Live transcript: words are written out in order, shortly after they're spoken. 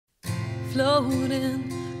floating,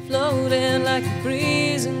 floating like a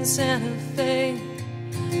breeze in Santa Fe.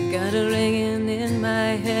 Got a ringing in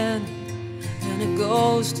my head, and it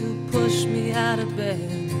goes to push me out of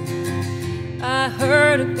bed. I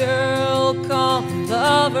heard a girl call her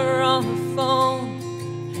lover on the phone.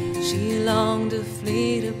 She longed to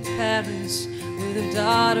flee to Paris with her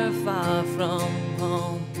daughter far from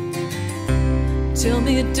home. Tell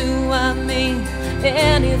me, do I mean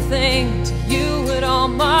anything to you at all?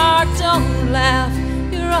 Mark, don't laugh,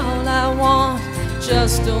 you're all I want.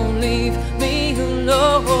 Just don't leave me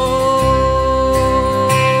alone.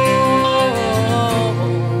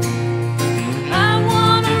 I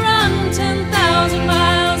wanna run 10,000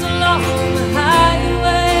 miles along the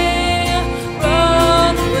highway.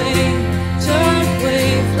 Run away, turn away,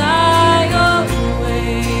 fly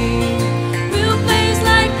away. We'll blaze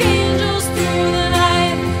like angels through the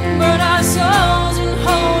night, burn our souls in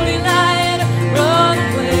holy light. Run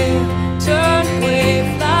away, turn away,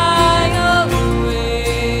 fly away.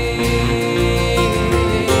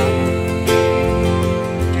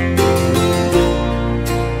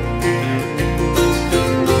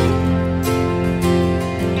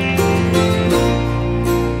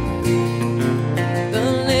 The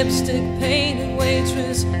lipstick painted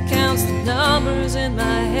waitress counts the numbers in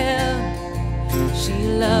my head. She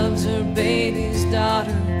loves her baby's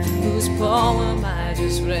daughter, whose poem I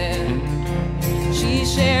just read. She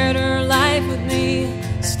shared her life with me,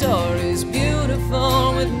 stories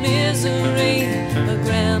beautiful with misery. Her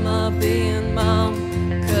grandma being mom,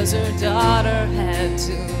 'cause her daughter had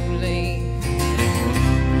to leave.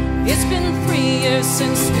 It's been 3 years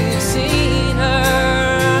since we've seen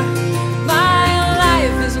her. My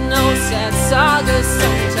life is no sad saga,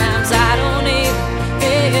 sometimes I don't even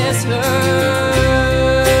miss her.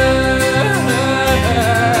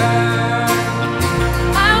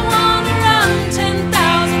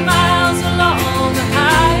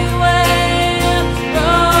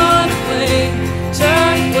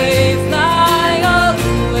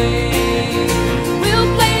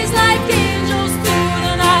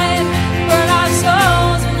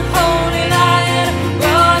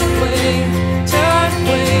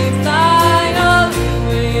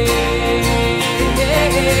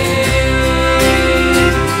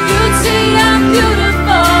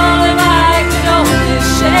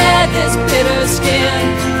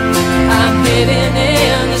 Hidden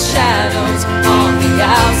in the shadows on the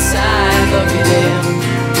outside of your limb.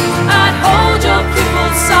 I'd hold your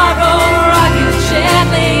crippled sorrow, rock it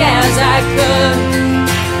gently as I could.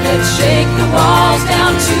 Let's shake the walls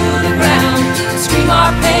down to the ground, scream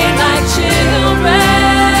our pain like children.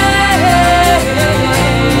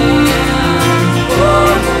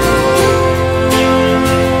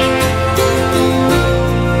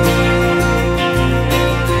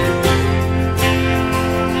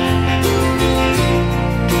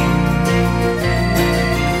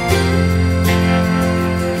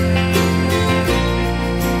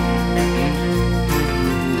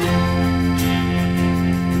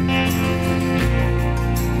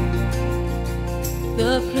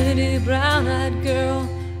 The pretty brown-eyed girl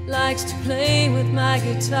likes to play with my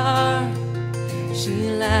guitar. She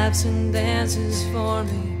laughs and dances for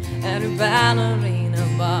me at her ballerina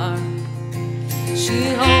bar. She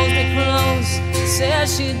holds me close,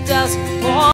 says she doesn't want